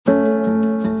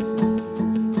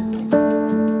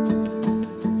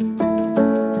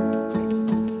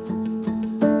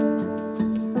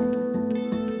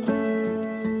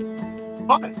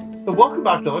welcome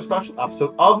back to another special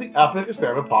episode of the Epic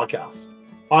Experiment Podcast.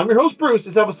 I'm your host, Bruce.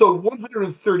 It's episode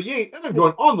 138, and I'm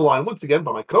joined on the line once again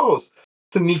by my co-host,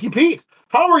 Taniki Pete.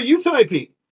 How are you tonight,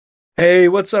 Pete? Hey,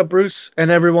 what's up, Bruce?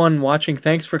 And everyone watching,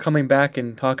 thanks for coming back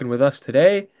and talking with us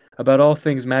today about all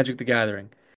things Magic the Gathering.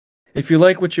 If you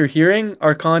like what you're hearing,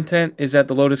 our content is at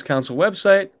the Lotus Council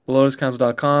website,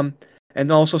 lotuscouncil.com,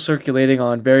 and also circulating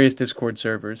on various Discord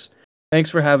servers.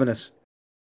 Thanks for having us.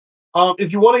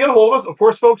 If you want to get a hold of us, of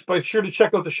course, folks, be sure to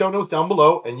check out the show notes down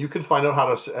below, and you can find out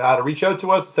how to reach out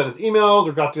to us, send us emails,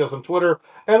 or got to us on Twitter,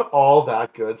 and all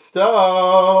that good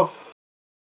stuff.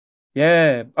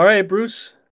 Yeah. All right,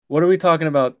 Bruce. What are we talking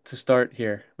about to start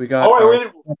here? We got All right,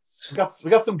 we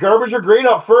got some garbage or great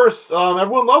up first.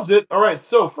 Everyone loves it. All right,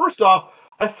 so first off,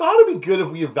 I thought it'd be good if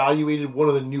we evaluated one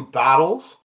of the new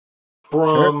battles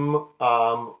from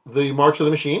the March of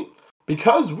the Machine,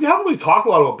 because we haven't really talked a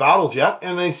lot about battles yet,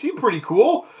 and they seem pretty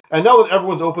cool. And now that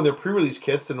everyone's opened their pre-release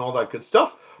kits and all that good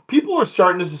stuff, people are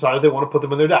starting to decide if they want to put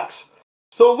them in their decks.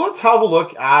 So let's have a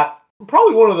look at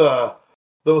probably one of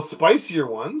those spicier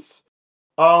ones.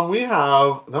 We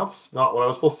have, that's not what I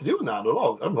was supposed to do in that at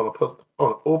all. I'm going to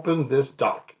open this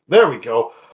deck. There we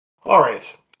go. All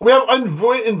right. We have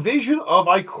Invasion of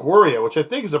Ikoria, which I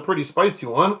think is a pretty spicy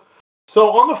one.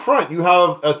 So on the front, you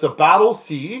have, it's a battle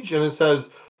siege, and it says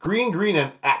green,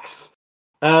 and X.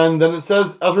 And then it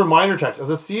says, as a reminder text, as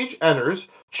a siege enters,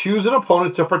 choose an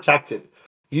opponent to protect it.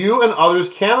 You and others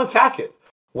can attack it.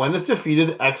 When it's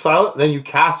defeated, exile it, then you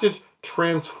cast it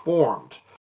transformed.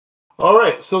 All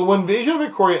right, so when Invasion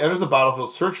of Ikoria enters the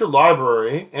battlefield, search your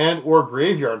library and or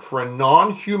graveyard for a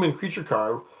non-human creature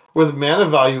card with mana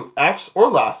value X or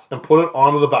less and put it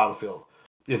onto the battlefield.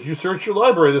 If you search your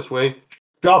library this way,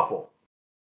 shuffle.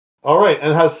 All right,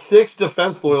 and it has 6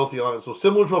 defense loyalty on it. So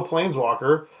similar to a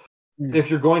Planeswalker, if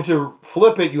you're going to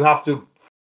flip it, you have to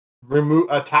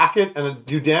attack it and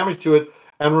do damage to it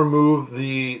and remove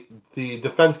the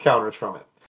defense counters from it.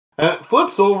 And it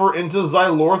flips over into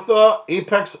Xylortha,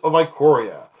 Apex of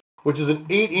Ikoria, which is an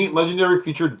 8/8 legendary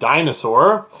creature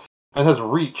dinosaur and has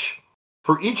reach.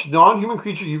 For each non-human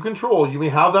creature you control, you may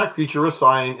have that creature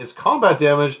assign its combat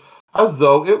damage as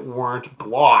though it weren't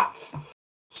blocked.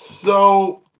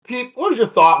 So, Pete, what is your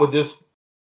thought with this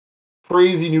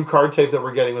crazy new card type that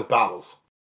we're getting with battles?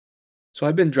 So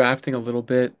I've been drafting a little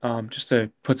bit, just to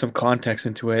put some context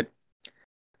into it.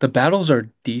 The battles are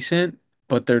decent,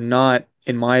 but they're not,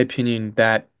 in my opinion,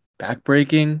 that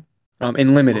backbreaking.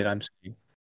 In limited, I'm saying.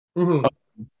 Mm-hmm.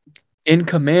 In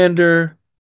Commander,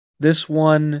 this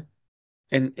one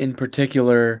in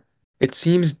particular, it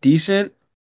seems decent,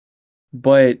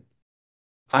 but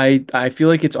I feel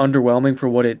like it's underwhelming for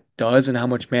what it does and how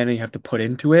much mana you have to put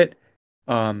into it.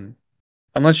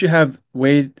 Unless you have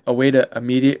a way to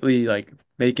immediately like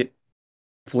make it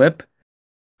flip,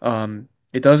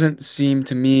 it doesn't seem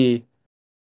to me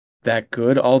that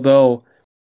good. Although,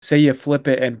 say you flip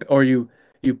it or you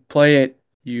play it,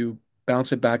 you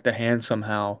bounce it back to hand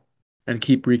somehow and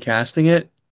keep recasting it.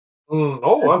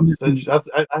 That's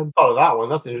I hadn't thought of that one.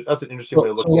 That's an interesting way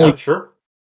of looking at Like, it. Sure.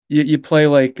 you play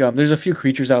like there's a few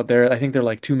creatures out there. I think they're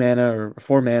like 2 mana or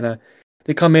 4 mana.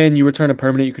 They come in, you return a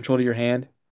permanent you control to your hand.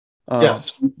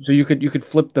 Yes. So you could you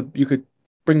could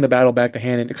bring the battle back to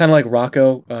hand, and kind of like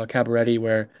Rocco Cabaretti,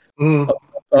 where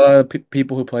Mm.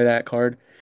 people who play that card,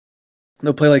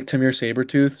 they'll play like Tamir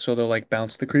Sabertooth, so they'll like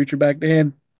bounce the creature back to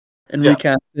hand and Yeah.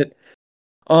 recast it.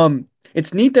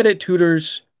 It's neat that it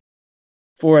tutors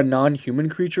for a non-human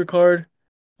creature card,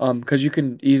 because you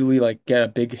can easily like get a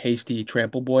big hasty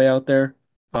trample boy out there.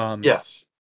 Yes.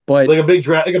 But Like a big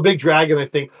dragon.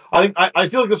 I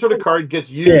feel like this sort of card gets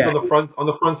used on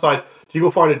the front side. Do you go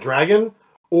find a dragon,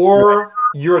 or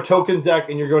you're a token deck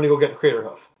and you're going to go get Crater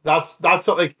Hoof? That's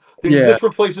like this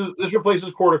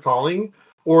replaces Court of Calling,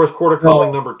 or is Court of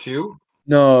Calling number 2?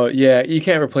 No, yeah, you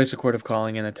can't replace a Court of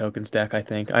Calling in a tokens deck, I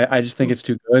think. I just think it's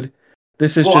too good.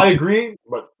 This is I agree,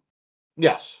 but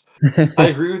yes, I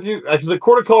agree with you. Because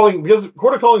Court of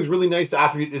Calling is really nice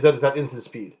attribute is that it's at instant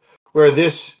speed, where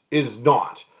this is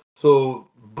not. So,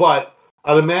 but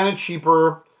at a mana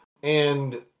cheaper,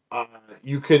 and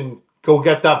you can go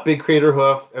get that big Crater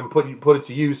Hoof and put it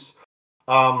to use.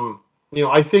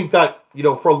 I think that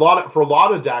for a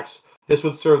lot of decks, this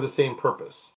would serve the same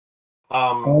purpose.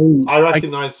 I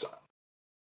recognize.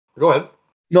 Go ahead.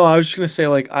 No, I was just gonna say,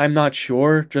 like, I'm not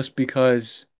sure, just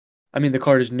because, I mean, the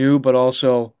card is new, but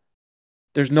also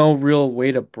there's no real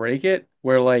way to break it.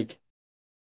 Where like,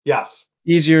 Yes,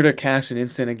 easier to cast an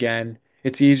instant again.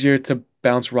 It's easier to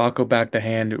bounce Rocco back to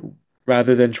hand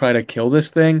rather than try to kill this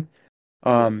thing.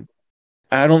 Um,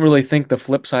 I don't really think the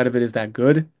flip side of it is that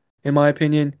good, in my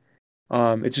opinion.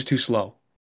 It's just too slow.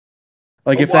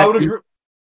 Like Oh, I would agree.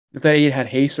 if that 8 had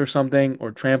haste or something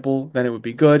or trample, then it would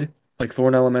be good. Like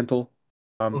Thorn Elemental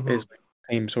Mhm. is like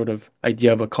the same sort of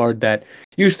idea of a card that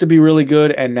used to be really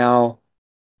good and now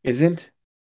isn't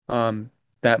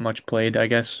that much played, I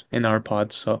guess, in our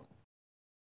pods. So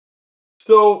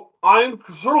So I'm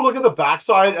sort of looking at the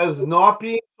backside as not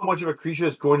being so much of a creature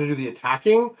that's going to do the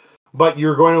attacking, but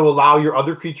you're going to allow your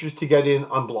other creatures to get in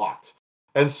unblocked.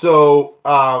 And so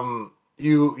I'm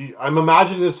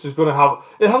imagining this is going to have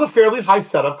it has a fairly high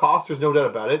setup cost. There's no doubt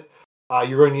about it.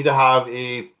 You're going to need to have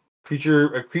a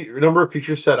number of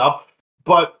creatures set up,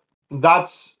 but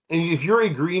that's if you're a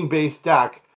green based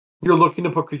deck, you're looking to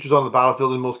put creatures on the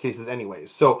battlefield in most cases, anyways.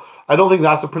 So I don't think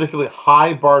that's a particularly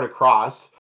high bar to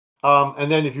cross.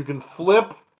 And then if you can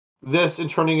flip this and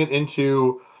turning it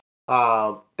into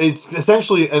it's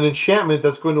essentially an enchantment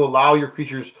that's going to allow your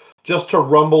creatures just to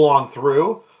rumble on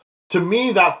through. To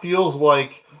me, that feels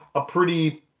like a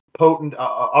pretty potent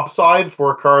upside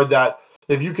for a card that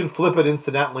if you can flip it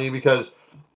incidentally, because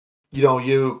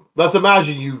you let's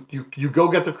imagine you go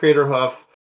get the Crater Hoof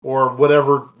or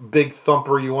whatever big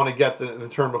thumper you want to get the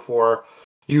turn before.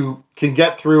 You can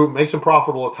get through, make some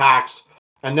profitable attacks,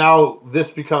 and now this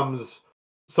becomes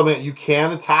something that you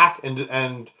can attack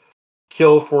and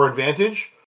kill for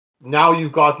advantage. Now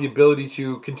you've got the ability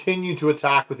to continue to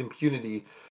attack with impunity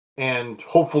and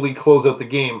hopefully close out the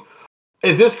game.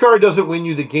 If this card doesn't win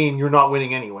you the game, you're not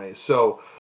winning anyway. So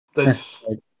that's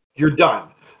you're done.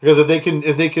 Because if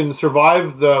they can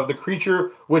survive the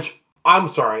creature, which I'm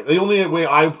sorry, the only way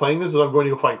I'm playing this is I'm going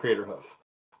to go find Crater Hoof.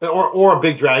 Or a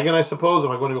big dragon, I suppose, if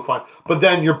I'm going to go find. But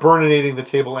then you're burninating the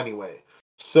table anyway.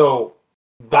 So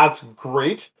that's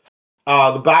great.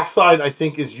 The backside, I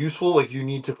think, is useful. Like you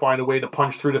need to find a way to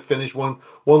punch through to finish one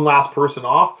last person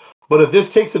off. But if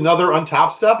this takes another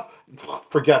untap step,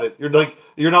 forget it.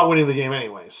 You're not winning the game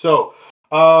anyway. So,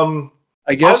 I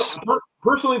I guess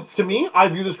personally, to me, I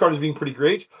view this card as being pretty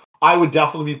great. I would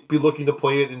definitely be looking to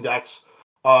play it in decks.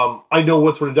 I know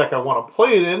what sort of deck I want to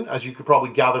play it in, as you could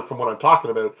probably gather from what I'm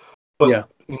talking about. But yeah.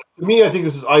 to me, I think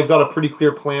I've got a pretty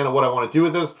clear plan of what I want to do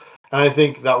with this, and I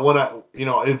think that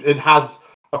it has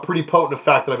a pretty potent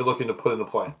effect that I'd be looking to put into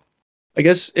play. I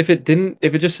guess if it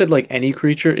just said like any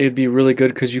creature, it'd be really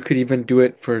good because you could even do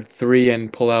it for 3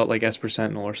 and pull out like Esper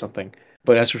Sentinel or something.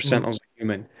 But Esper Mhm. Sentinel's a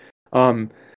human. Um,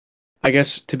 I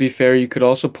guess to be fair, you could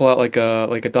also pull out like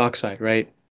a Dockside,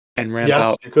 right? And ramp Yes,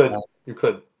 out you could. You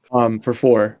could. for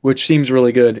 4, which seems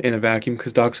really good in a vacuum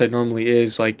because Dockside normally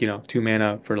is like, 2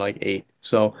 mana for like 8.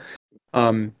 So,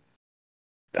 um,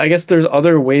 I guess there's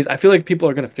other ways. I feel like people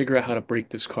are gonna figure out how to break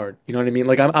this card. You know what I mean?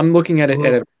 Like I'm looking at it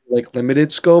at Mhm. a like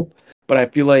limited scope, but I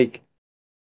feel like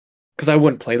because I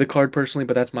wouldn't play the card personally,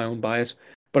 but that's my own bias.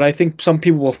 But I think some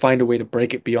people will find a way to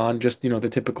break it beyond just, the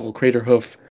typical Crater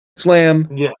Hoof slam,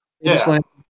 Yeah. Saber Yeah.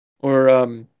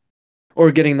 slam,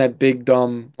 or getting that big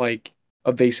dumb like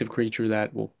evasive creature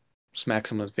that will smack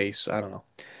someone's face. I don't know.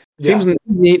 Seems Yeah.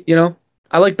 neat.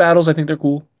 I like battles. I think they're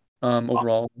cool,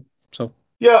 overall. So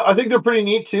Yeah, I think they're pretty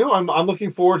neat too. I'm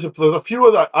looking forward to there's a few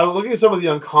of the I'm looking at some of the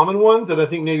uncommon ones, and I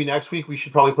think maybe next week we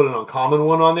should probably put an uncommon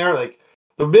one on there. Like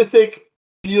the mythic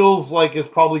feels like it's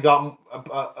probably got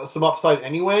some upside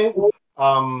anyway,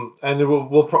 and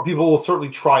people will certainly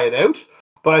try it out.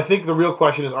 But I think the real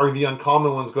question is, are the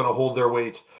uncommon ones going to hold their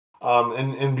weight,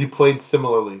 and be played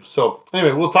similarly? So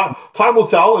anyway, time will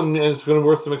tell, and it's going to be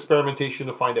worth some experimentation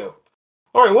to find out.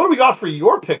 All right, what do we got for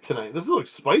your pick tonight? This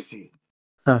looks spicy.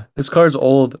 this card's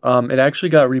old. It actually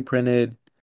got reprinted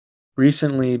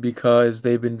recently because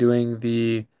they've been doing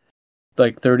the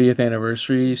like 30th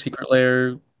anniversary Secret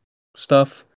Lair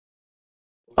stuff.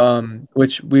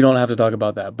 Which we don't have to talk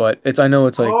about that, but I know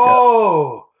it's like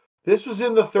Oh, this was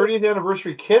in the 30th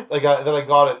anniversary kit I got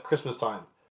at Christmas time.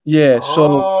 yeah,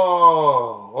 so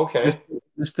Oh, this okay.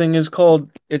 this thing is called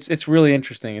it's really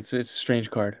interesting. It's a strange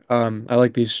card. I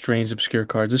like these strange obscure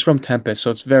cards. It's from Tempest,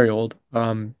 so it's very old.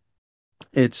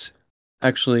 It's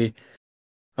actually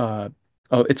uh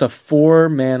oh, it's a 4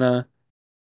 mana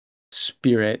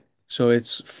spirit. So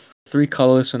it's 3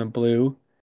 colorless and a blue.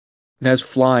 It has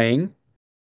flying,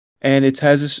 and it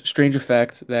has this strange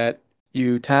effect that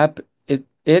you tap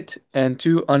it and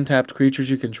 2 untapped creatures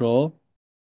you control,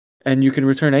 and you can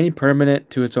return any permanent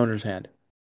to its owner's hand.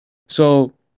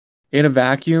 So in a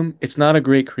vacuum, it's not a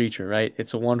great creature, right?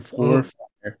 It's a 1/4 Mhm.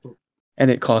 fire,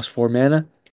 and it costs 4 mana.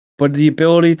 But the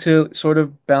ability to sort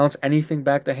of bounce anything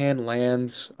back to hand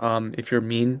lands, if you're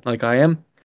mean like I am.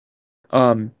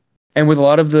 Um, and with a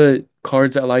lot of the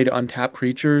cards that allow you to untap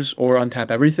creatures or untap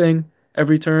everything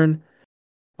every turn,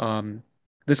 um,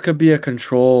 this could be a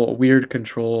weird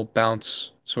control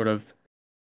bounce sort of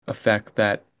effect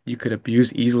that you could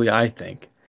abuse easily, I think.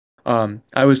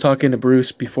 I was talking to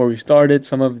Bruce before we started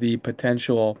some of the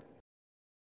potential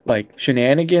like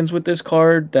shenanigans with this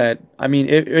card that I mean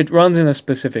it runs in a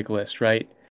specific list, right?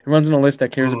 It runs in a list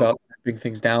that cares Mhm. about tapping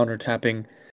things down or tapping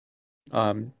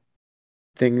um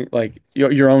thing like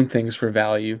your own things for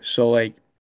value. So like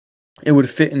it would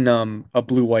fit in a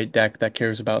blue white deck that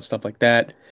cares about stuff like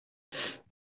that.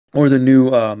 Or the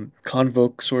new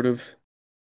Convoke sort of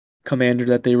commander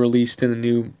that they released in the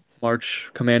new March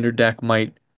commander deck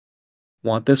might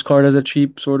want this card as a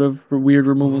cheap sort of weird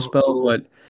removal Mhm. spell, but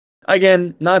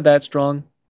again, not that strong.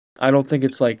 I don't think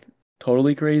it's like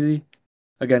totally crazy.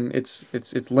 Again, it's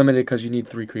limited because you need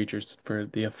three creatures for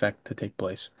the effect to take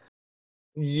place.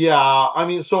 Yeah, I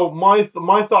mean, so my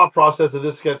thought process of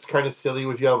this gets kind of silly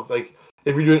if you have like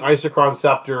if you're doing Isochron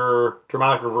Scepter,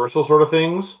 Dramatic Reversal sort of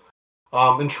things.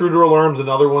 Intruder Alarm's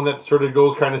another one that sort of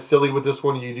goes kind of silly with this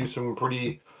one. You do some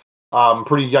pretty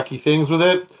yucky things with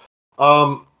it.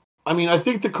 Um, I mean, I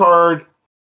think the card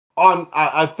on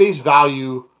at face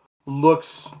value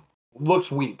looks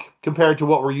looks weak compared to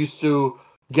what we're used to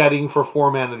getting for 4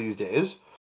 mana these days.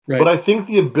 But Right. I think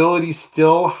the ability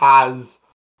still has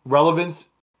relevance.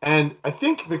 And I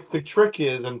think the trick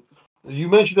is, and you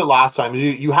mentioned it last time, is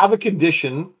you have a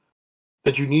condition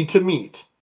that you need to meet.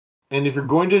 And if you're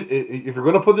going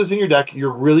to put this in your deck,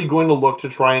 you're really going to look to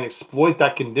try and exploit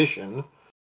that condition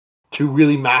to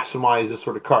really maximize this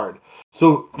sort of card.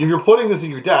 So if you're putting this in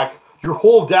your deck, your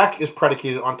whole deck is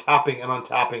predicated on tapping and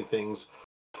untapping things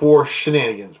for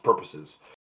shenanigans purposes.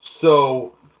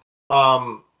 So,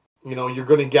 you're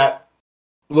going to get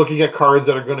looking at cards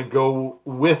that are going to go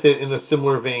with it in a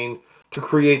similar vein to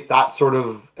create that sort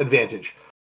of advantage.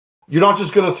 You're not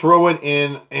just going to throw it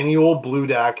in any old blue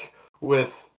deck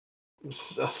with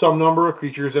some number of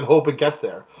creatures and hope it gets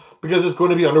there because it's going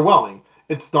to be underwhelming.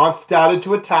 It's not statted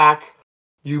to attack.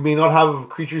 You may not have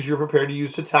creatures you're prepared to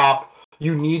use to tap.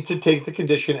 You need to take the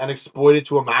condition and exploit it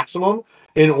to a maximum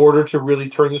in order to really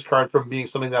turn this card from being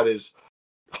something that is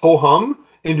ho hum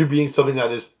into being something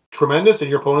that is tremendous. And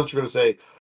your opponents are going to say,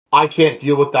 I can't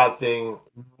deal with that thing.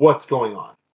 What's going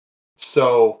on?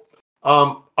 So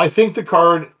I think the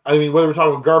card, I mean, whether we're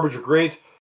talking about garbage or great,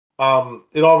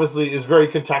 it obviously is very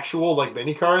contextual, like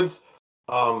many cards.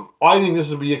 I think this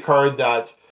would be a card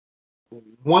that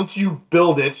once you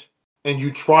build it and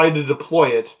you try to deploy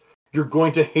it, you're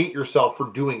going to hate yourself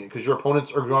for doing it because your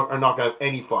opponents are not going to have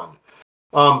any fun.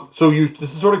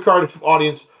 This is sort of card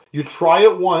audience. You try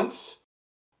it once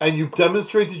and you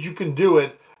demonstrate that you can do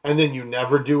it, and then you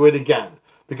never do it again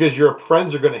because your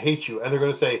friends are going to hate you and they're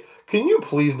going to say, "Can you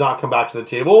please not come back to the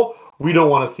table? We don't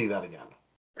want to see that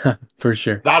again." For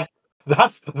sure. That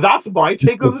that's my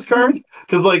take on this card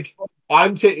because like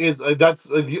I'm ta- is that's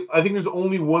I think there's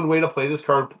only one way to play this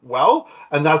card well,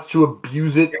 and that's to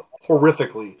abuse it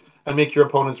horrifically and make your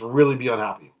opponents really be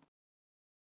unhappy.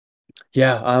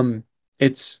 Yeah,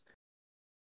 it's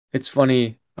it's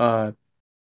funny.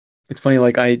 It's funny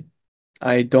like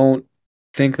I don't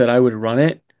think that I would run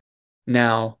it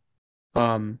now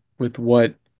with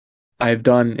what I've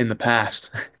done in the past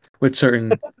with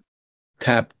certain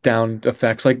tap down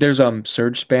effects. Like there's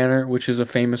Surge Spanner, which is a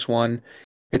famous one.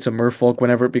 It's a merfolk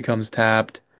whenever it becomes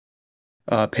tapped.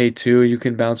 Pay two, you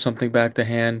can bounce something back to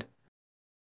hand.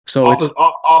 So it's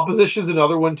Opposition is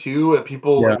another one too.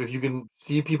 yeah. If you can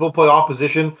see people play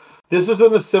opposition, this is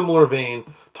in a similar vein.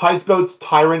 Tie Spout's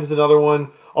Tyrant is another one,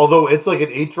 although it's like an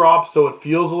 8 drop, so it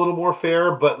feels a little more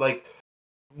fair. But like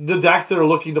the decks that are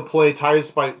looking to play Tide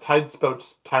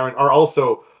Spout's Tyrant are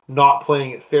also not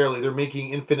playing it fairly. They're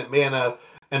making infinite mana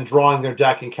and drawing their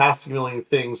deck and casting a million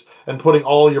things and putting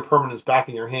all your permanents back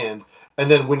in your hand and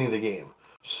then winning the game.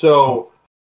 So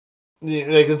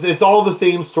like it's all the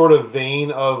same sort of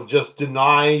vein of just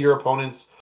deny your opponents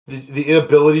the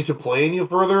ability to play any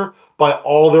further by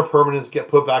all their permanents get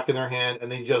put back in their hand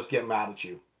and they just get mad at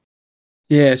you.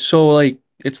 Yeah, so like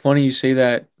it's funny you say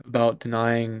that about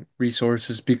denying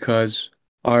resources because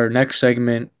our next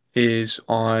segment is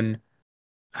on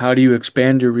how do you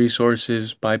expand your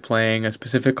resources by playing a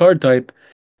specific card type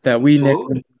that we Absolutely.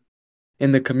 nicknamed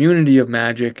in the community of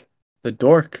Magic the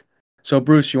Dork. So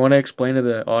Bruce, you want to explain to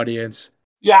the audience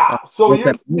Yeah. So what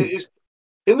that means?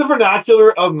 in the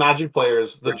vernacular of Magic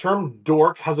players, the term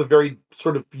dork has a very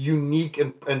sort of unique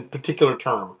and particular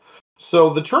term. So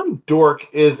the term dork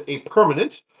is a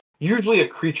permanent, usually a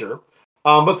creature,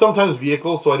 but sometimes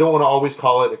vehicle. So I don't want to always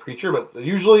call it a creature, but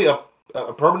usually a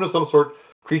permanent of some sort,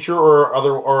 creature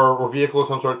or vehicle of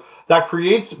some sort that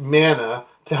creates mana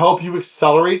to help you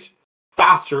accelerate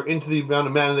faster into the amount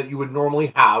of mana that you would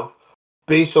normally have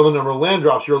based on the number of land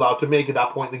drops you're allowed to make at that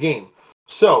point in the game.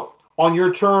 So on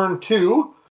your turn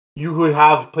 2, you would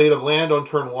have played a land on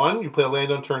turn one, you play a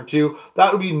land on turn two.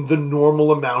 That would be the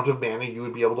normal amount of mana you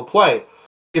would be able to play.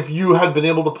 If you had been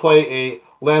able to play a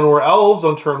land or elves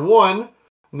on turn one,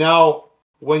 now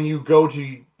when you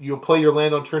play your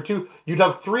land on turn two, you'd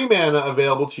have 3 mana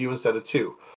available to you instead of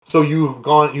 2. So you've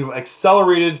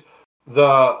accelerated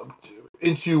the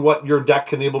into what your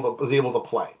deck is able to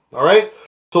play. All right.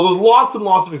 So there's lots and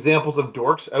lots of examples of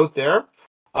dorks out there.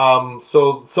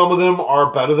 So some of them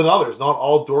are better than others. Not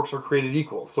all dorks are created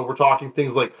equal. So we're talking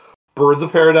things like Birds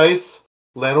of Paradise,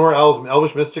 Llanowar Elves, and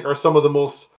Elvish Mystic are some of the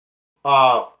most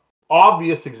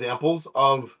obvious examples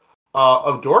of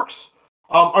dorks.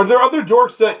 Are there other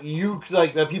dorks that you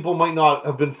like that people might not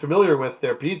have been familiar with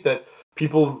there, Pete? That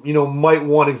people might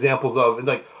want examples of, and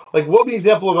like what would be an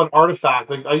example of an artifact?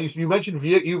 Like you mentioned,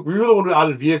 you were the one who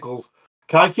added vehicles.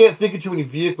 I can't think of too many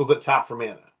vehicles that tap for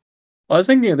mana. I was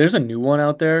thinking there's a new one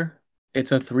out there.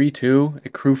 It's a 3/2, a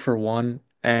crew for 1,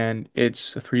 and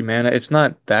it's a 3 mana. It's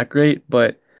not that great,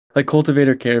 but like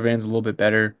Cultivator Caravan's a little bit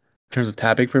better in terms of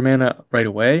tapping for mana right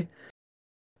away.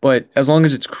 But as long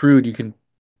as it's crewed, you can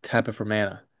tap it for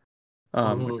mana. Which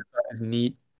Mm-hmm. is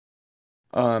neat.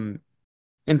 Um,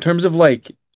 in terms of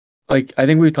like I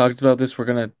think we've talked about this. We're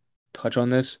gonna touch on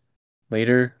this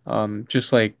later.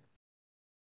 Just like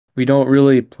we don't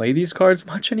really play these cards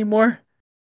much anymore.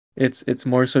 It's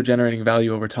more so generating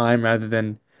value over time rather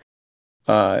than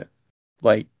uh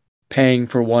like paying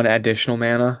for one additional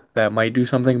mana that might do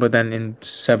something, but then in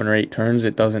 7 or 8 turns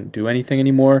it doesn't do anything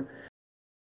anymore.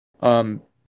 Um,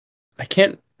 I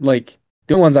can't like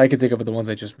the ones I could think of are the ones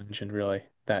I just mentioned, really.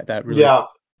 That really Yeah.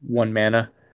 1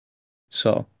 mana.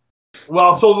 So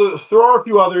Well, so there are a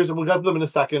few others, and we'll get to them in a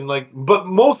second. But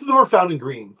most of them are found in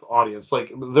green. Audience,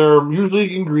 like they're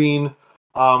usually in green.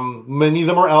 Many of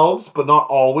them are elves, but not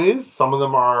always. Some of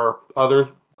them are other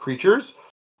creatures,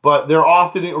 but they're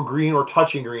often in green or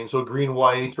touching green. So green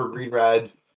white or green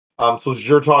red. So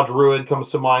Zhurta Druid comes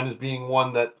to mind as being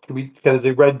one that can be as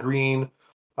a red green.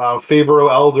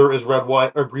 Fabro Elder is red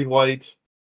white or green white.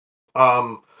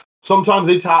 Um, Sometimes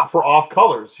they tap for off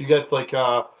colors. You get like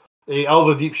a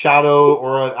Elva Deep Shadow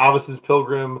or an Avis's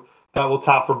Pilgrim that will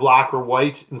tap for black or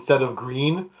white instead of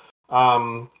green.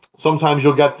 Sometimes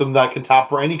you'll get them that can tap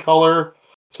for any color.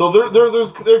 So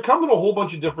they're come in a whole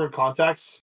bunch of different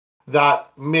contexts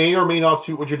that may or may not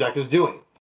suit what your deck is doing.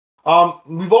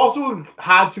 We've also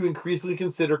had to increasingly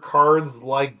consider cards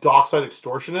like Dockside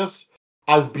Extortionist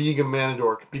as being a mana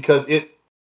dork because it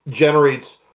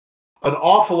generates an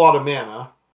awful lot of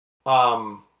mana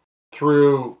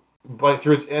through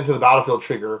its enter the battlefield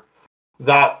trigger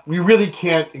that we really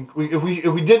can't. If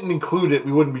we didn't include it,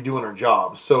 we wouldn't be doing our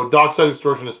job. So Dockside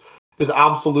Extortion is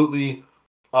absolutely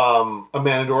a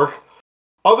mana dork.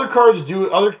 Other cards do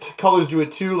it. Other colors do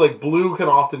it too. Like blue can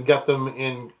often get them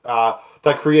in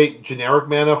that create generic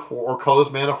mana or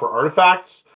colorless mana for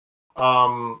artifacts.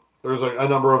 There's a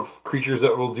number of creatures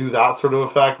that will do that sort of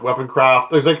effect. Weaponcraft.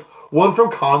 There's like one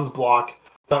from Khan's block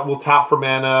that will tap for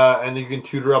mana, and you can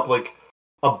tutor up like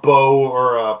a bow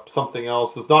or something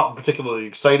else. It's not particularly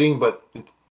exciting, but it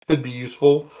could be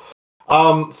useful.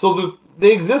 So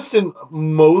they exist in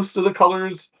most of the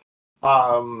colors.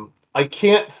 I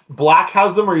can't. Black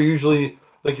has them, or usually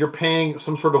like you're paying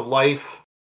some sort of life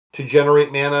to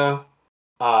generate mana.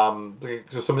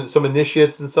 There's some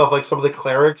initiates and stuff like some of the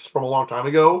clerics from a long time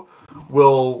ago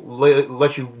will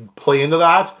let you play into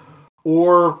that.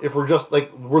 Or if we're just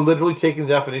like we're literally taking the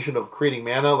definition of creating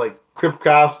mana, like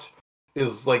Cryptcast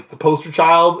is like the poster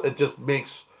child. It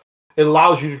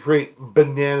allows you to create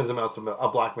bananas amounts of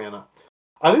black mana.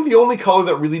 I think the only color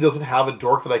that really doesn't have a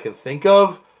dork that I can think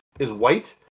of is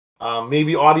white.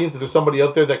 Maybe audience, if there's somebody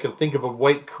out there that can think of a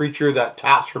white creature that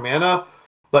taps for mana,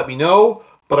 let me know.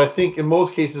 But I think in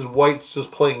most cases, white's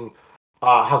just playing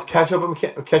has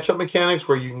catch-up mechanics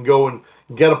where you can go and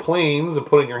get a plains and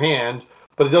put it in your hand,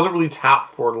 but it doesn't really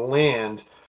tap for land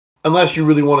unless you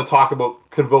really want to talk about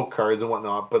convoke cards and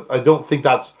whatnot. But I don't think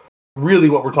that's really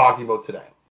what we're talking about today.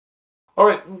 All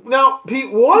right, now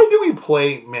Pete, why do we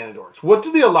play mana dorks? What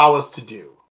do they allow us to do?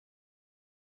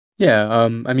 yeah,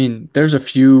 I mean, there's a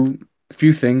few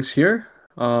things here.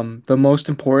 The most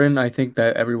important I think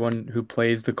that everyone who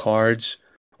plays the cards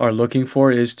are looking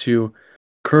for is to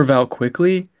curve out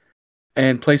quickly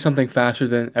and play something faster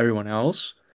than everyone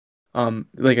else.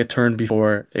 Like a turn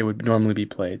before it would normally be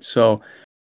played. So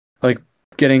like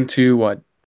getting to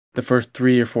the first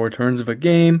 3 or 4 turns of a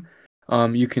game,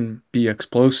 you can be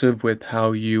explosive with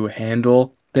how you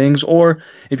handle things, or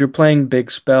if you're playing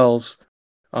big spells,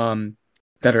 um,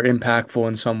 that are impactful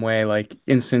in some way, like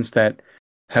instants that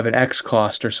have an X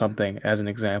cost or something, as an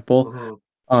example.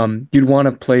 Mm-hmm. You'd want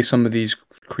to play some of these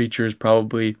creatures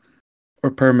probably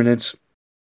or permanents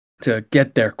to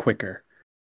get there quicker.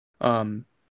 Um,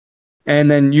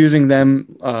 and then using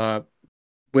them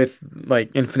with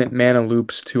like infinite mana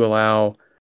loops to allow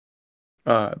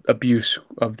abuse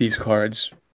of these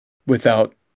cards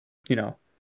without, you know,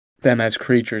 them as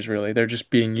creatures really. They're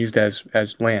just being used as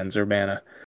lands or mana.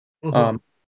 Mm-hmm. Um,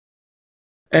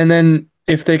 and then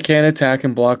if they can attack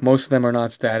and block, most of them are not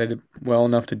statted well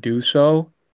enough to do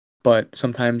so, but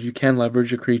sometimes you can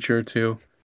leverage a creature or two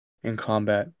in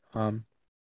combat. Well,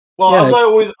 Yeah. as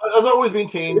I always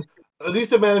maintain, at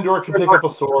least a Manador can pick up a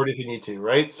sword if you need to,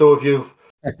 right? So if you've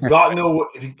got no,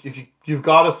 you've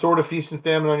got a sword of feast and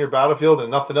famine on your battlefield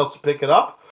and nothing else to pick it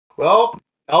up, well,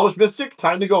 Elvish Mystic,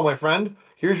 time to go, my friend.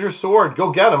 Here's your sword.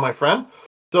 Go get him, my friend.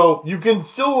 So they can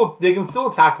still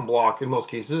attack and block in most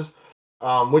cases,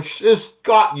 which is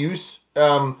got use.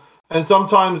 And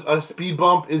sometimes a speed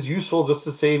bump is useful just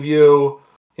to save you,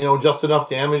 just enough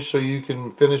damage so you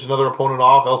can finish another opponent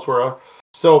off elsewhere.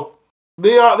 So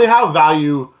they have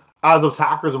value as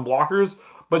attackers and blockers,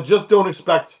 but just don't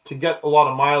expect to get a lot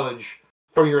of mileage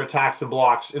from your attacks and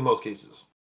blocks in most cases.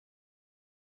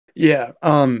 Yeah.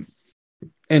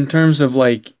 In terms of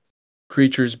like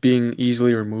creatures being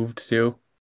easily removed too,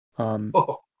 um,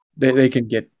 Oh, they can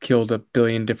get killed a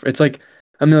billion different. It's like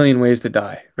a million ways to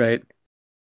die, right?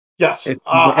 yes. It's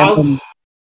and then,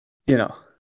 you know,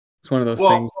 it's one of those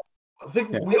things. I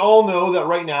think Yeah. we all know that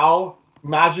right now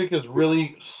Magic is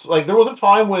really like there was a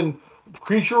time when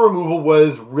creature removal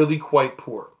was really quite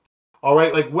poor. All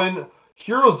right, like when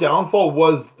Hero's Downfall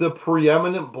was the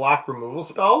preeminent black removal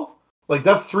spell. Like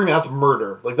that's 3 mana, that's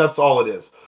murder. Like that's all it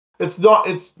is. It's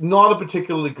not a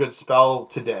particularly good spell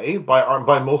today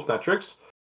by most metrics.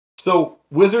 So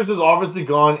Wizards has obviously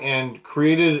gone and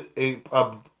created a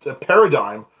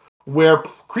paradigm where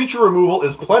creature removal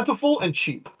is plentiful and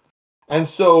cheap. And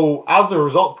so as a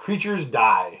result, creatures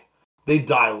die. They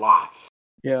die lots.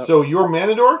 Yeah. So your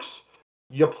mana dorks,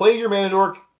 you play your mana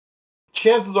dork,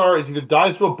 chances are it either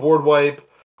dies to a board wipe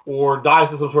or dies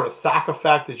to some sort of sack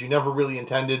effect that you never really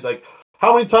intended. Like,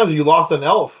 how many times have you lost an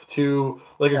elf to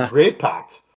like a grave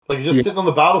pact? Like you're just Yeah. sitting on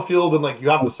the battlefield and like you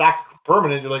have to sack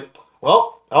permanent. You're like,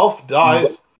 well, elf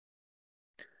dies.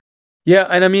 Yeah,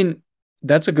 and I mean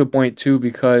that's a good point too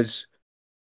because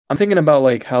I'm thinking about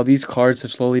like how these cards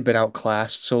have slowly been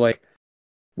outclassed. So like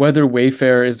whether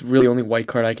Wayfarer is really the only white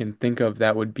card I can think of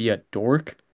that would be a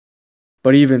dork.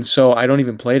 But even so, I don't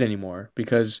even play it anymore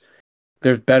because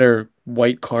there's better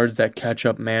white cards that catch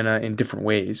up mana in different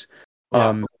ways.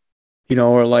 Yeah.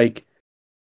 Or like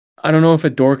I don't know if a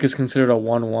dork is considered a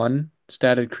 1/1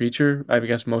 statted creature. I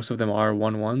guess most of them are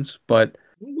 1/1s, but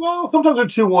Well, sometimes they're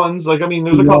 2/1s. Like, I mean,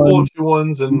 there's a couple of 1,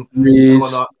 2/1s and 3s,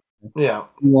 whatnot. Yeah.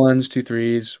 2/1s,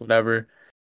 2/3s, whatever.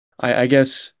 I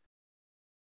guess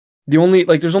the only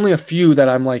like there's only a few that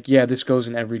I'm like, yeah, this goes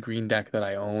in every green deck that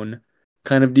I own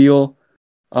kind of deal.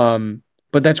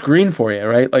 But that's green for you,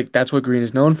 right? Like that's what green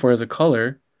is known for as a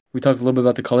color. We talked a little bit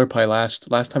about the color pie last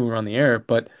time we were on the air,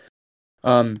 but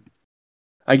um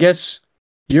I guess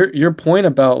your point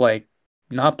about like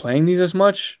not playing these as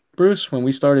much, Bruce, when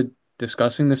we started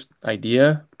discussing this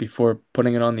idea before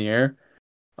putting it on the air,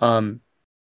 um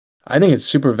I think it's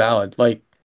super valid. Like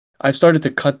I've started to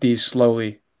cut these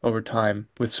slowly over time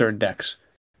with certain decks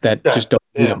that Yeah. just don't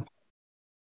need Yeah. them.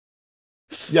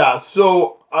 Yeah.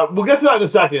 So we'll get to that in a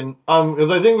second.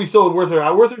 Because I think we still worth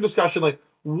a discussion. Like,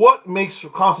 what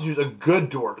constitutes a good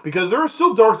dork? Because there are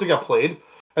still dorks that get played,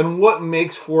 and what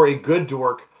makes for a good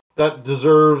dork that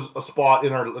deserves a spot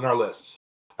in our lists.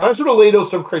 And I sort of laid out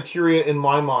some criteria in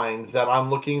my mind that I'm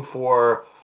looking for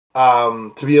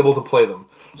to be able to play them.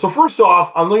 So first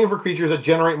off, I'm looking for creatures that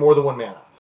generate more than 1 mana.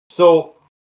 So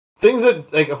things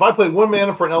that like if I play 1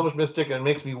 mana for an Elvish Mystic and it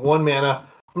makes me 1 mana,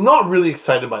 I'm not really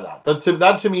excited by that.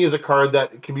 That to me is a card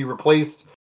that can be replaced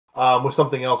with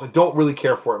something else. I don't really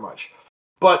care for it much.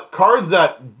 But cards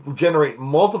that generate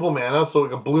multiple mana, so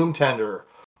like a Bloom Tender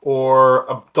or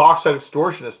a Dockside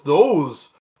Extortionist, those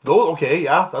okay,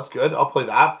 yeah, that's good. I'll play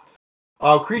that.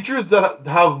 Creatures that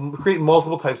create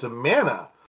multiple types of mana.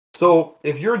 So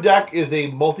if your deck is a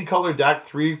multicolored deck,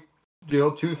 2,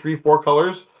 3, 4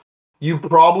 colors, you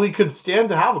probably could stand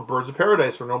to have a Birds of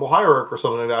Paradise or Noble Hierarch or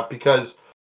something like that because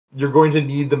you're going to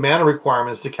need the mana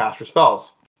requirements to cast your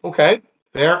spells. Okay,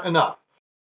 fair enough.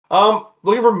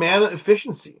 Looking for mana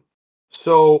efficiency.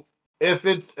 So if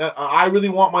it's, I really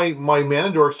want my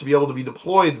mana dorks to be able to be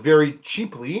deployed very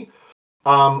cheaply,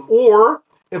 or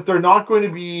if they're not going to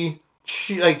be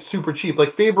like super cheap,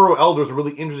 like Fabro Elder is a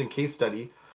really interesting case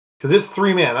study because it's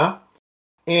 3 mana,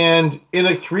 and in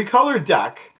a 3-color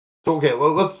deck. So okay,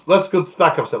 well let's go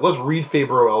back up a step. Let's read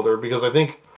Fabro Elder because I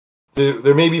think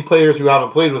there may be players who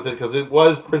haven't played with it because it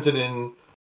was printed in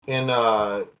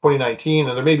 2019,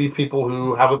 and there may be people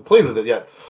who haven't played with it yet.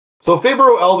 So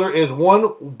Fabro Elder is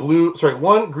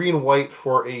one green white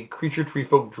for a creature tree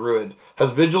folk druid.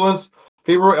 Has vigilance.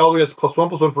 Fabro Elder is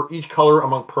 +1/+1 for each color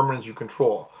among permanents you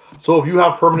control. So if you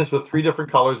have permanents with 3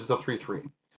 different colors, it's a 3/3.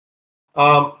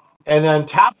 And then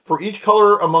tap for each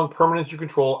color among permanents you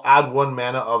control, add 1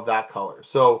 mana of that color.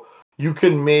 So you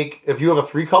can make, if you have a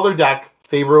 3-color deck,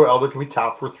 Fabro Elder can be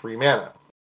tapped for 3 mana.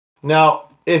 Now,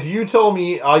 if you tell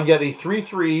me I get a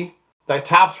 3/3 that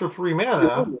taps for 3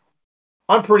 mana,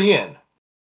 I'm pretty in.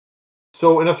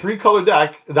 So in a 3-color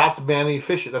deck, that's mana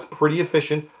efficient. That's pretty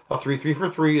efficient. A 3/3 for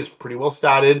 3 is pretty well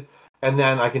statted, and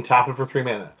then I can tap it for 3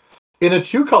 mana. In a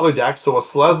 2-color deck, so a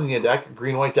Selesnya deck,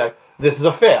 green-white deck, this is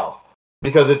a fail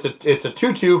because it's a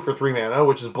 2/2 for 3 mana,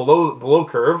 which is below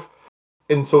curve,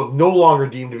 and so no longer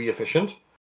deemed to be efficient,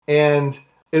 and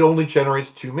it only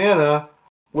generates 2 mana,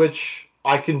 which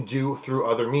I can do through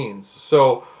other means.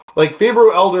 So, like,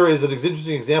 Fabro Elder is an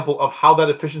interesting example of how that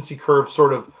efficiency curve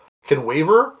sort of can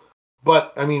waver.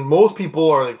 But I mean, most people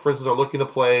are, like, for instance, are looking to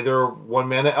play their 1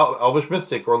 mana Elvish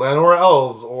Mystic or Llanowar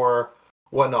Elves or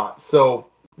whatnot. So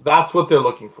that's what they're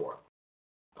looking for.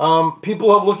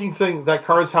 People have looking think that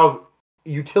cards have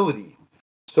utility.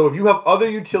 So if you have other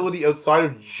utility outside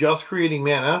of just creating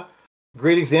mana,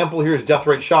 great example here is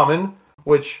Deathrite Shaman,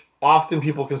 which often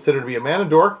people consider to be a mana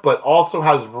dork, but also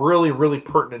has really, really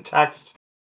pertinent text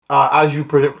as you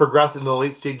progress into the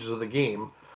late stages of the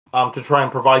game to try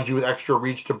and provide you with extra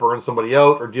reach to burn somebody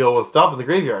out or deal with stuff in the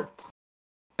graveyard.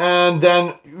 And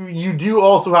then you do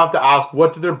also have to ask,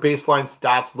 what do their baseline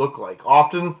stats look like?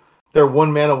 Often they're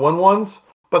 1 mana 1/1s,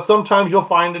 but sometimes you'll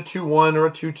find a 2/1 or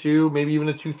a 2/2, maybe even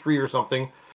a 2/3 or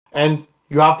something. And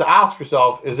you have to ask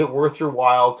yourself, is it worth your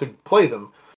while to play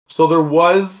them? So there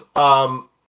was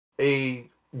a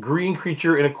green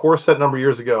creature in a core set a number of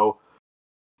years ago.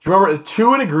 Do you remember?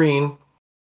 2 and a green,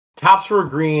 taps for a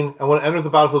green, and when it enters the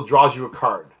battlefield, draws you a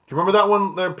card. Do you remember that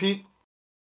one there, Pete?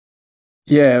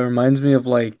 Yeah, it reminds me of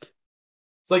like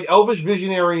It's like Elvish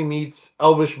Visionary meets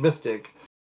Elvish Mystic.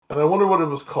 And I wonder what it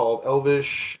was called. it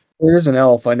is an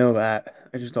elf, I know that.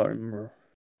 I just don't remember.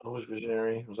 Elvish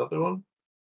Visionary. Was that the one?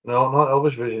 No, not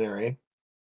Elvish Visionary.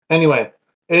 Anyway,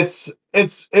 it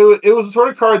was a sort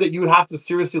of card that you would have to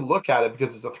seriously look at it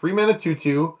because it's a 3 mana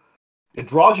 2/2. It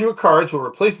draws you a card, so it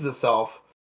replaces itself.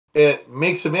 It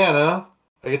makes a mana,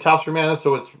 like it taps for mana,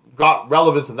 so it's got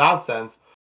relevance in that sense.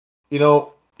 You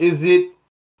know,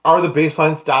 are the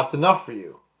baseline stats enough for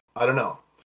you? I don't know.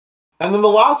 And then the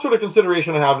last sort of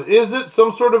consideration I have is it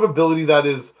some sort of ability that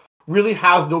is really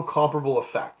has no comparable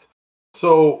effect.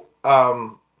 So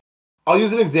I'll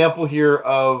use an example here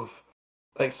of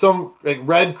like some like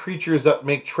red creatures that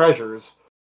make treasures.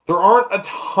 There aren't a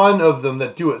ton of them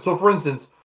that do it. So for instance,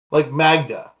 like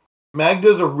Magda. Magda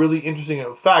is a really interesting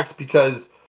effect because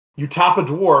you tap a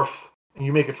dwarf and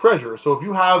you make a treasure. So if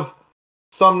you have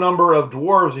some number of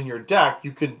dwarves in your deck,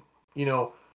 you could,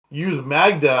 use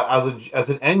Magda as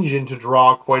an engine to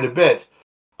draw quite a bit.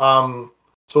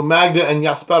 So Magda and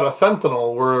Jaspera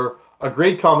Sentinel were a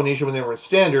great combination when they were in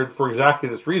standard for exactly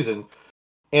this reason.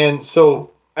 And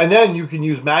then you can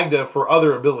use Magda for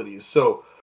other abilities. So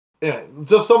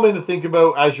just something to think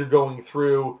about as you're going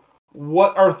through.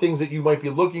 What are things that you might be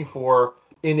looking for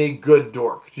in a good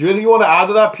dork? Do you have anything you want to add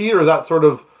to that, Pete, or that sort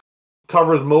of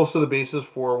covers most of the basis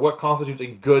for what constitutes a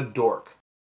good dork?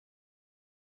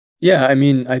 Yeah, I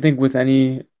mean, I think with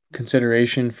any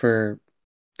consideration for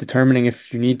determining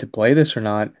if you need to play this or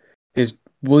not is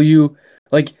will you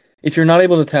like if you're not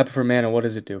able to tap for mana, what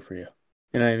does it do for you?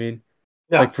 You know what I mean?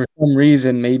 Yeah. Like for some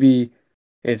reason, maybe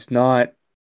it's not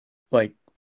like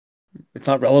it's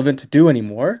not relevant to do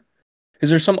anymore. Is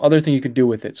there some other thing you can do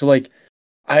with it? So like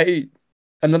I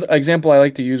another example I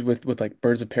like to use with like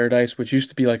Birds of Paradise, which used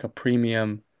to be like a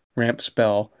premium ramp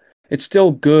spell. It's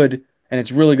still good and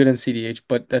it's really good in CDH,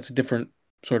 but that's a different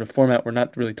sort of format we're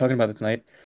not really talking about it tonight.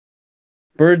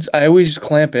 Birds, I always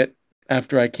clamp it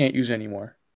after I can't use it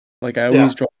anymore. Like I Yeah.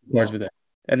 always draw Yeah. cards with it.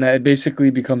 And that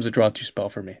basically becomes a draw two spell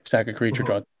for me. Sack a creature, Mhm.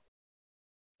 draw.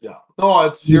 Yeah.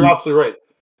 No, you're Mm, absolutely right.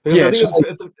 Because I yeah, think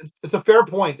so like, it's a fair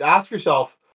point. Ask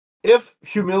yourself if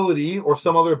humility or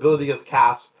some other ability gets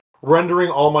cast, rendering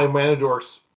all my mana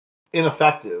dorks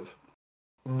ineffective.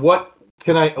 What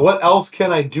else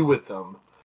can I do with them?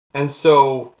 And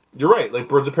so you're right. Like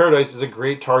Birds of Paradise is a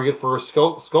great target for a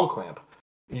skull clamp.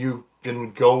 You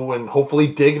can go and hopefully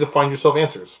dig to find yourself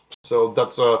answers. So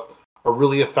that's a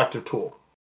really effective tool.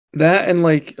 that and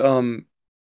like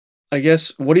I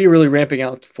guess what are you really ramping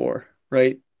out for,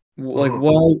 right? Like Hmm.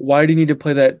 why do you need to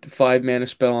play that 5 mana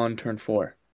spell on turn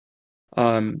 4?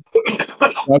 Um,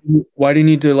 why do you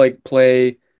need to like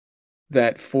play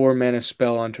that 4 mana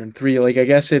spell on turn 3? Like, I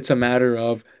guess it's a matter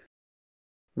of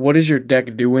what is your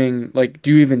deck doing? Like, do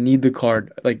you even need the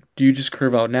card? Like, do you just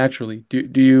curve out naturally? Do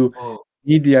you Mm,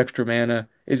 need the extra mana?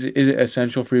 Is it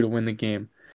essential for you to win the game?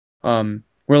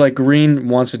 Where like green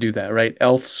wants to do that, right?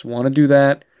 Elves want to do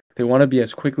that. They want to be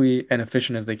as quickly and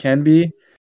efficient as they can be.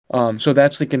 So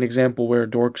that's like an example where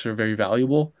dorks are very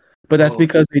valuable. But that's mm.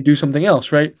 because they do something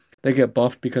else, right? They get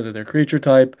buffed because of their creature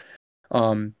type.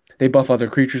 They buff other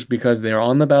creatures because they are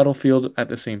on the battlefield at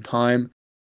the same time.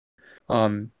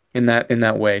 In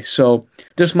that way. So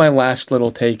just my last little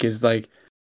take is like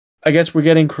I guess we're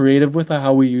getting creative with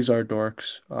how we use our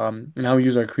dorks, and how we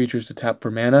use our creatures to tap for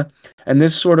mana. And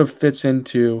this sort of fits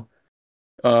into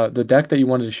the deck that you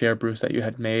wanted to share, Bruce, that you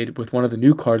had made with one of the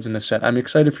new cards in the set. I'm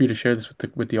excited for you to share this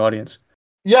with the audience.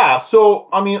 Yeah, so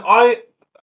I mean, I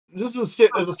just as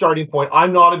a starting point,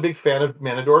 I'm not a big fan of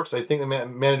mana dorks. I think the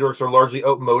mana dorks are largely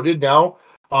outmoded now,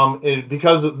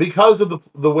 because of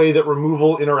the way that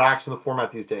removal interacts in the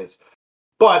format these days.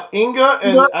 But Inga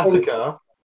and Essica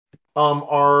um,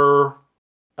 are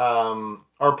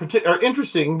are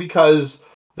interesting because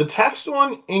the text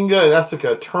on Inga and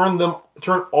Essica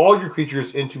turn all your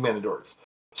creatures into mana dorks.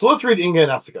 So let's read Inga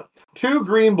and Essica. 2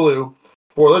 green blue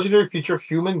for legendary creature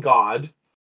human god.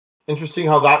 Interesting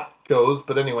how that goes,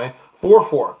 but anyway,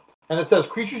 4/4. And it says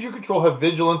creatures you control have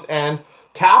vigilance and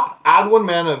tap, add 1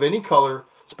 mana of any color,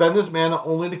 spend this mana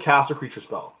only to cast a creature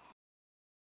spell.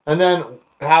 And then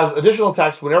it has additional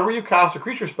text whenever you cast a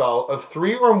creature spell of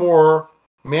 3 or more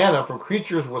mana from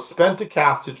creatures was spent to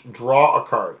cast it, draw a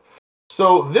card.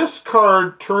 So this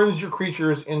card turns your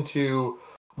creatures into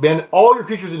all your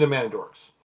creatures into mana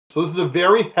dorks. So this is a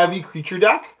very heavy creature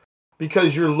deck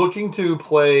because you're looking to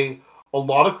play a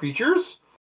lot of creatures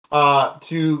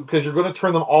because you're going to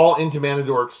turn them all into mana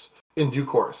dorks in due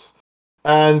course,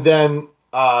 and then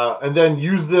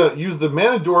use the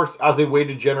mana dorks as a way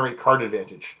to generate card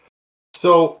advantage.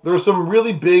 So there's some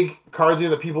really big cards here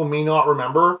that people may not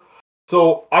remember.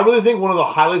 So I really think one of the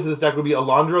highlights of this deck would be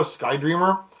Alondra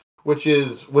Skydreamer, which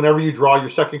is whenever you draw your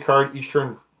second card each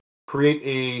turn, create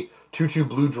a 2/2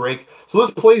 blue Drake. So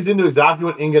this plays into exactly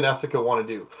what Inga and Essica want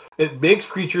to do. It makes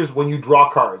creatures when you draw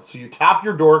cards. So you tap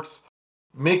your dorks,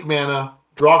 make mana,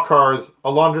 draw cards.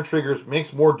 Alondra triggers,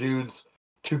 makes more dudes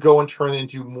to go and turn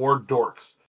into more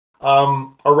dorks.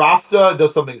 Arasta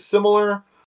does something similar.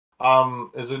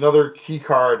 Is another key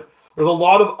card. There's a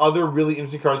lot of other really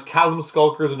interesting cards. Chasm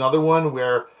Skulker is another one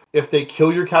where if they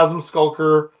kill your Chasm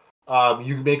Skulker,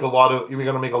 you're going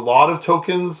to make a lot of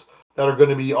tokens that are going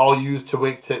to be all used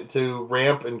to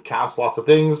ramp and cast lots of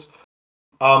things.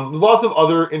 Lots of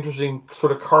other interesting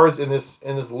sort of cards in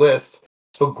this list.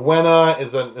 So Gwenna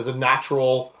is a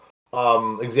natural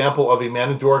example of a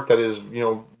mana dork that is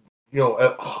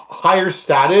higher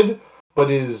statted,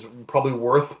 but is probably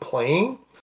worth playing.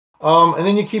 And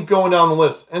then you keep going down the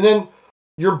list, and then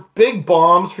your big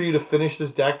bombs for you to finish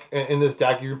this deck in this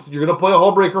deck. You're gonna play a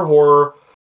Hullbreaker Horror.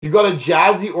 You got a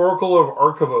Jazzy Oracle of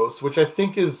Archivos, which I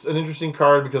think is an interesting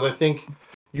card because I think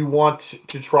you want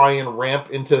to try and ramp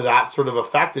into that sort of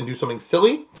effect and do something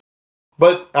silly.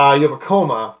 But you have a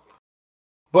Coma.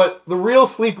 But the real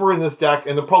sleeper in this deck,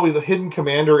 and probably the hidden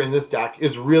commander in this deck,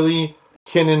 is really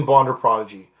Kinnan Bonder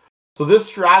Prodigy. So this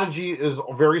strategy is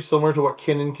very similar to what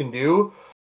Kinnan can do.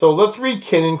 So let's read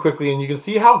Kinnan quickly, and you can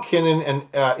see how Kinnan and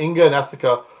Inga and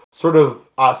Essica sort of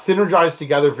synergize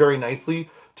together very nicely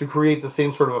to create the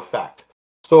same sort of effect.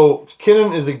 So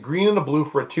Kinnan is a green and a blue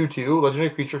for a 2/2 legendary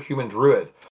creature human druid.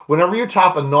 Whenever you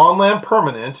tap a non-land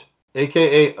permanent,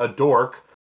 aka a dork,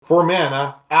 for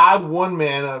mana, add 1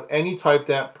 mana of any type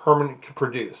that permanent can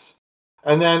produce.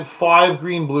 And then 5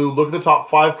 green blue, look at the top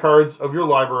 5 cards of your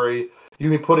library. You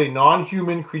may put a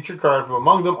non-human creature card from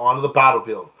among them onto the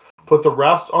battlefield. Put the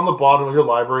rest on the bottom of your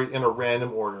library in a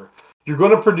random order. You're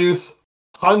going to produce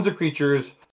tons of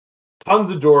creatures, tons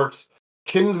of dorks.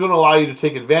 Kinnan's going to allow you to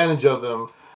take advantage of them,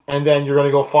 and then you're going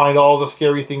to go find all the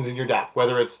scary things in your deck,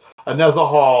 whether it's a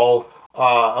Nezahal,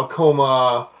 a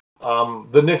Coma,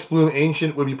 the Nyx Bloom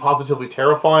Ancient would be positively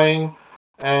terrifying,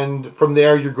 and from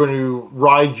there you're going to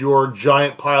ride your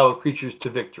giant pile of creatures to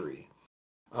victory.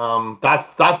 That's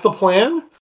the plan.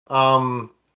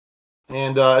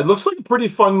 And it looks like a pretty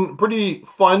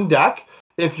fun deck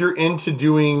if you're into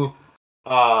doing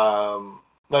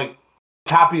like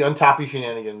tappy untappy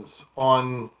shenanigans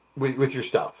with your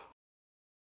stuff.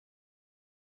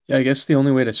 Yeah, I guess the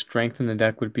only way to strengthen the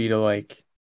deck would be to like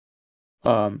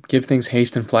give things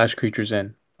haste and flash creatures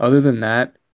in. Other than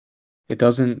that, it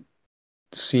doesn't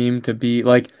seem to be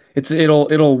like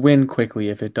it'll win quickly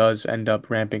if it does end up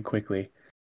ramping quickly.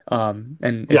 And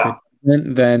if Yeah. it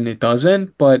doesn't, then it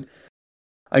doesn't. But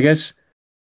I guess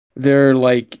they're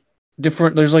like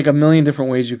different. There's like a million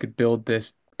different ways you could build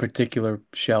this particular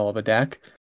shell of a deck.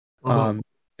 Hmm. Um,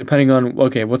 Depending on,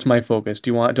 okay, what's my focus?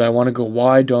 Do I want to go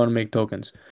wide? Do I want to make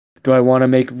tokens? Do I want to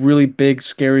make really big,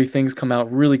 scary things come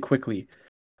out really quickly?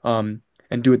 And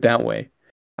do it that way.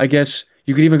 I guess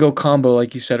you could even go combo,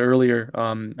 like you said earlier,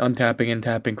 untapping and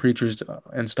tapping creatures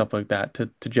and stuff like that to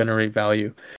generate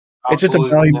value. It's just a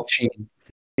Absolutely. value Yeah. machine.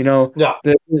 You know, Yeah.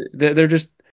 they're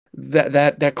just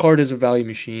that card is a value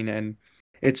machine, and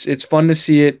it's fun to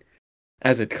see it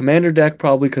as a commander deck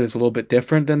probably because it's a little bit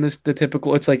different than the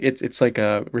typical. It's like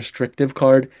a restrictive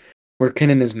card where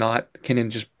Kinnan is not. Kinnan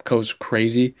just goes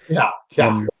crazy. Yeah.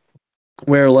 Yeah.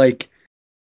 Where like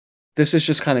this is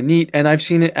just kind of neat, and I've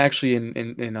seen it actually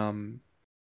in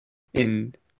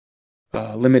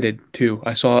limited too.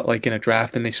 I saw it like in a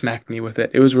draft, and they smacked me with it.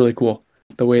 It was really cool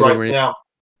the way they Right. were able Yeah.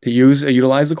 to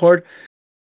utilize the card.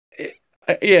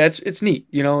 Yeah, it's neat.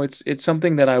 You know, it's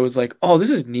something that I was like, oh,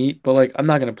 this is neat, but like I'm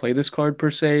not gonna play this card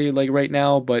per se like right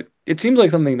now. But it seems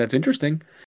like something that's interesting.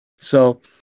 So,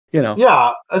 you know,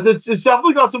 Yeah, as it's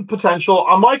definitely got some potential.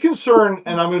 My concern,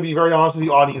 and I'm going to be very honest with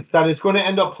the audience, that it's going to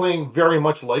end up playing very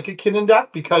much like a Kinnan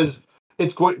deck because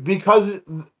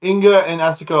Inga and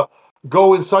Essica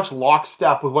go in such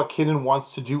lockstep with what Kinnan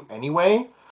wants to do anyway,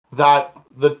 that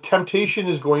the temptation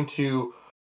is going to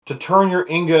turn your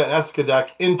Inga and Essica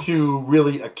deck into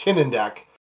really a Kinnan deck,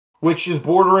 which is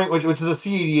which is a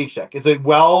CEDH deck. It's a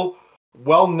well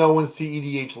known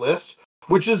CEDH list,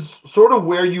 which is sort of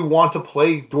where you want to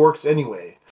play Dorks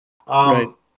anyway. right,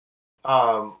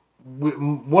 Um,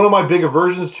 One of my big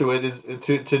aversions to it is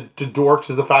to Dorks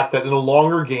is the fact that in a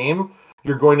longer game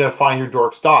you're going to find your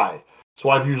Dorks die. So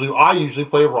I usually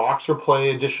play rocks or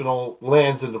play additional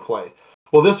lands into play.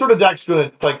 Well, this sort of deck's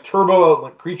going to like turbo out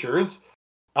like creatures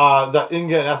that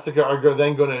Inga and Essica are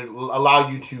then going to allow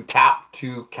you to tap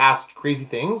to cast crazy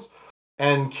things,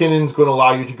 and Kinnan's going to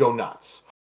allow you to go nuts.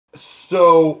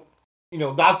 So,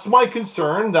 that's my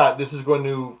concern that this is going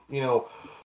to,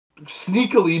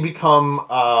 sneakily become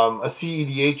a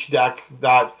CEDH deck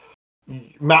that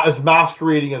is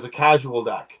masquerading as a casual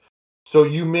deck. So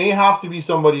you may have to be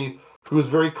somebody who is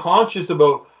very conscious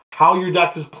about how your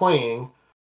deck is playing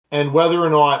and whether or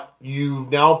not you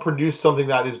now produce something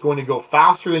that is going to go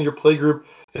faster than your playgroup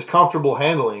is comfortable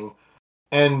handling,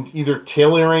 and either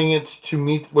tailoring it to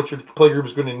meet what your playgroup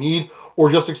is going to need, or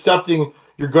just accepting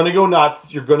you're going to go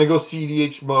nuts, you're going to go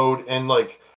CEDH mode, and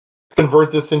like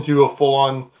convert this into a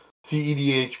full-on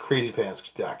CEDH crazy pants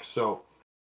deck. So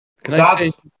can I say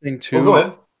that's. something Oh, go too?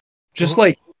 ahead. Just Mm-hmm.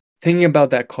 like thinking about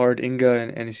that card,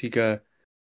 Inga and Isika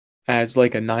as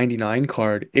like a 99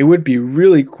 card, it would be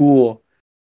really cool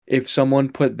if someone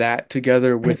put that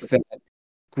together with that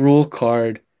Gruul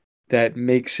card that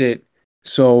makes it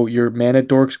so your mana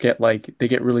dorks they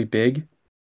get really big.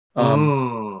 You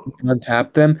Mm. can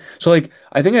untap them. So like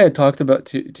I think I had talked about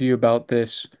to you about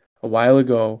this a while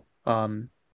ago.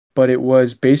 But it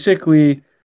was basically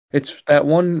it's that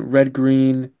one red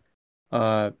green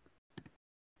uh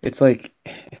it's like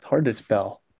it's hard to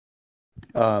spell.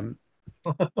 Um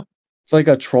it's like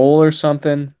a troll or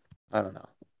something. I don't know.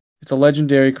 It's a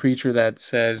legendary creature that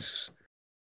says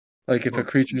like if a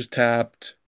creature's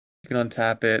tapped, you can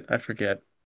untap it. I forget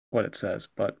what it says,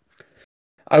 but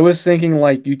I was thinking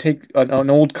like you take an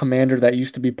old commander that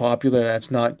used to be popular that's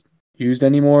not used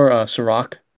anymore,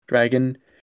 Sirach Dragon.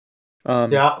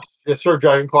 Um, Yeah, yes, sir,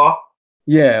 Dragonclaw.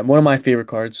 yeah, one of my favorite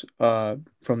cards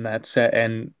from that set,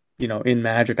 and in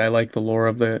Magic I like the lore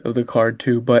of the card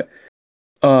too, but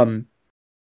um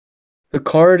the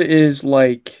card is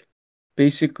like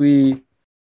basically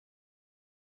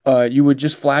you would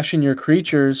just flash in your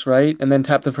creatures, right? And then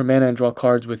tap them for mana and draw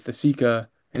cards with the Sika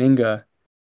and Inga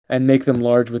and make them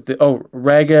large with the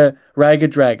Raga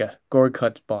Draga,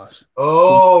 Gorgut's boss.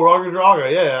 Oh, Raga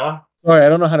Draga, yeah. Sorry, I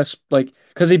don't know how to like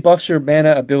because he buffs your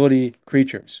mana ability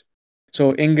creatures.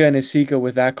 So Inga and Isika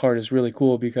with that card is really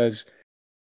cool because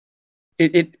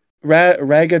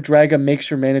Raga Draga makes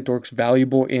your mana dorks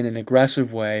valuable in an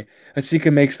aggressive way.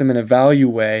 Isika makes them in a value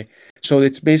way. So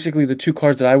it's basically the two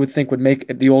cards that I would think would make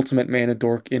the ultimate mana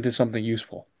dork into something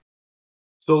useful.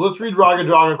 So let's read Raga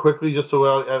Draga quickly, just so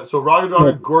Raga Yeah.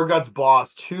 Draga Gorgut's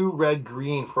boss, 2 red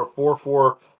green for a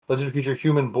 4/4 legendary creature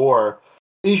human boar.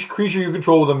 Each creature you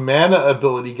control with a mana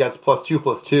ability gets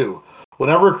 +2/+2.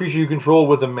 Whenever a creature you control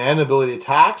with a mana ability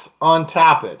attacks,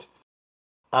 untap it.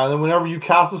 And then whenever you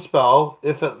cast a spell,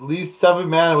 if at least 7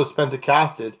 mana was spent to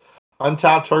cast it,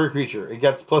 untap target creature. It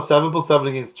gets +7/+7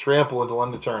 against trample until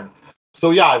end of turn.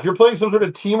 So yeah, if you're playing some sort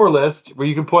of teamer list where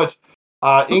you can put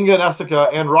Inga and Essica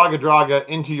and Raga Draga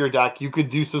into your deck, you could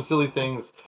do some silly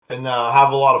things and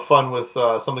have a lot of fun with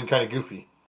something kind of goofy.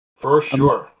 For I'm,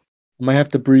 sure. I might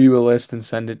have to brew you a list and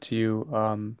send it to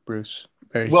you, Bruce.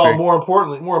 Very, Well, very. more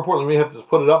importantly, we have to just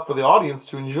put it up for the audience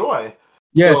to enjoy. So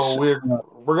Yes. we're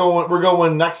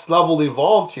going next level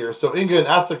evolved here. So Inga and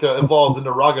Essica evolves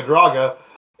into Raga Draga,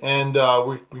 and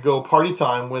we go party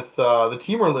time with the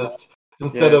teamer list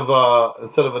instead Yeah.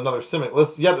 of another Simic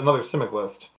list, yet another Simic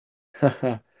list.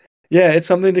 Yeah, it's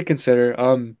something to consider.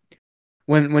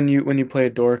 When you play a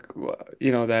dork,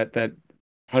 that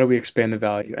how do we expand the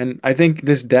value? And I think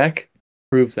this deck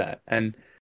proves that. And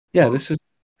yeah, Hmm. this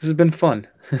has been fun.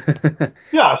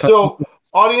 Yeah. So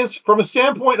audience, from a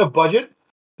standpoint of budget,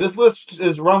 this list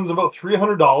runs about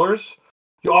 $300.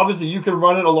 You can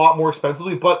run it a lot more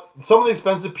expensively, but some of the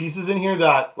expensive pieces in here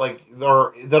that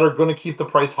are going to keep the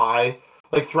price high,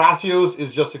 like Thrasios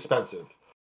is just expensive.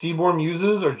 Seaborn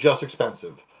Muses are just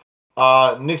expensive.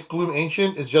 Nyx Bloom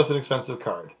Ancient is just an expensive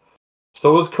card.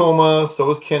 So is Coma,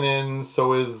 so is Kinnan,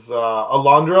 so is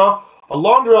Alondra.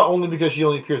 Alondra only because she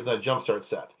only appears in that Jumpstart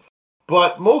set.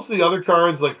 But most of the other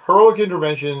cards, like Heroic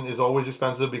Intervention, is always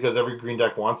expensive because every green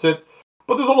deck wants it.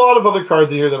 But there's a lot of other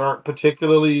cards in here that aren't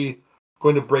particularly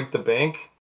going to break the bank,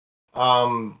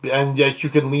 and yet you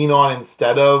can lean on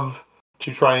instead of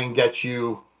to try and get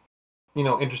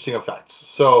interesting effects.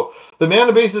 So the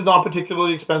mana base is not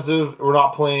particularly expensive. We're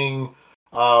not playing.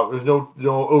 There's no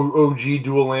OG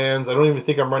dual lands. I don't even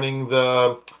think I'm running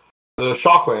the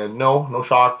shock land. No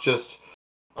shock. Just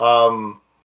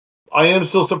I am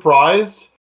still surprised.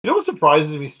 You know what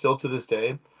surprises me still to this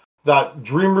day? That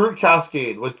Dreamroot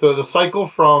Cascade with the cycle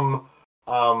from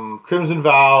Crimson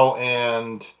Vow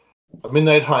and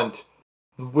Midnight Hunt,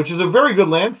 which is a very good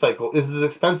land cycle, is as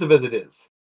expensive as it is.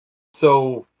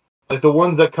 So, like the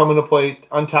ones that come into play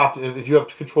untapped, if you have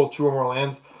to control two or more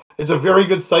lands, it's a very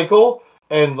good cycle.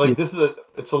 And Yeah. like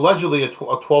it's allegedly a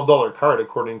 $12 card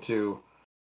according to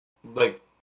like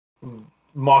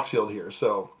Moxfield here.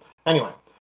 So anyway,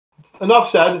 enough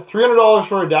said. $300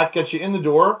 for a deck gets you in the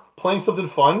door, playing something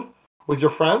fun with your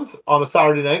friends on a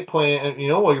Saturday night, playing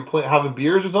while you're playing, having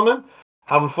beers or something,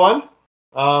 having fun,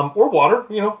 or water,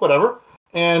 whatever.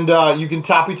 And you can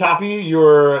tappy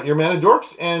your mana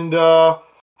dorks and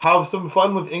have some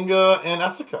fun with Inga and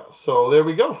Essica. So there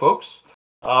we go, folks.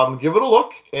 Give it a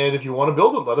look, and if you want to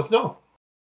build it, let us know.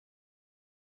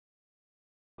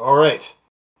 All right.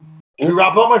 Should we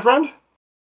wrap up, my friend?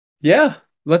 Yeah,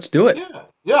 let's do it.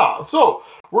 Yeah. So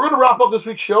we're going to wrap up this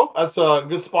week's show. That's a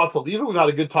good spot to leave it. We've had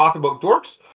a good talk about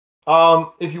dorks.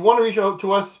 If you want to reach out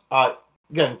to us,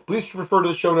 again, please refer to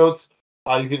the show notes.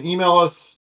 You can email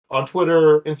us on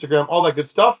Twitter, Instagram, all that good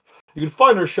stuff. You can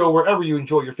find our show wherever you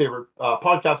enjoy your favorite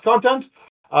podcast content.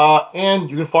 And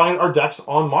you can find our decks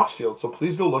on Moxfield. So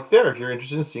please go look there if you're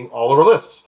interested in seeing all of our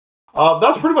lists.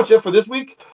 That's pretty much it for this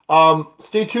week.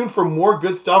 Stay tuned for more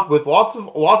good stuff with lots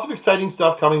of exciting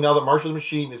stuff coming now that Marshall the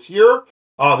Machine is here.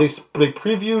 They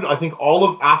previewed, I think, all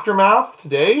of Aftermath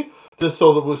today, just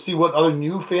so that we'll see what other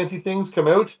new fancy things come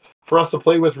out for us to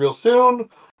play with real soon.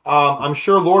 I'm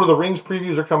sure Lord of the Rings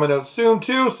previews are coming out soon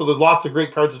too, so there's lots of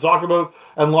great cards to talk about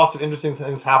and lots of interesting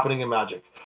things happening in Magic.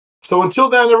 So until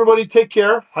then, everybody, take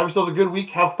care. Have yourself a good week.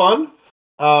 Have fun.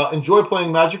 Enjoy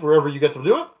playing Magic wherever you get to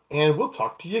do it, and we'll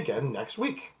talk to you again next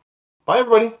week. Bye,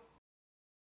 everybody.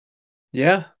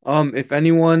 Yeah. If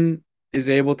anyone is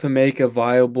able to make a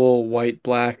viable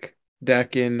white-black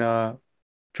deck in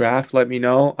draft, let me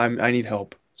know. I need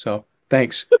help. So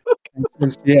thanks.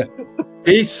 And see ya.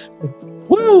 Peace.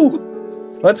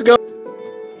 Woo! Let's go.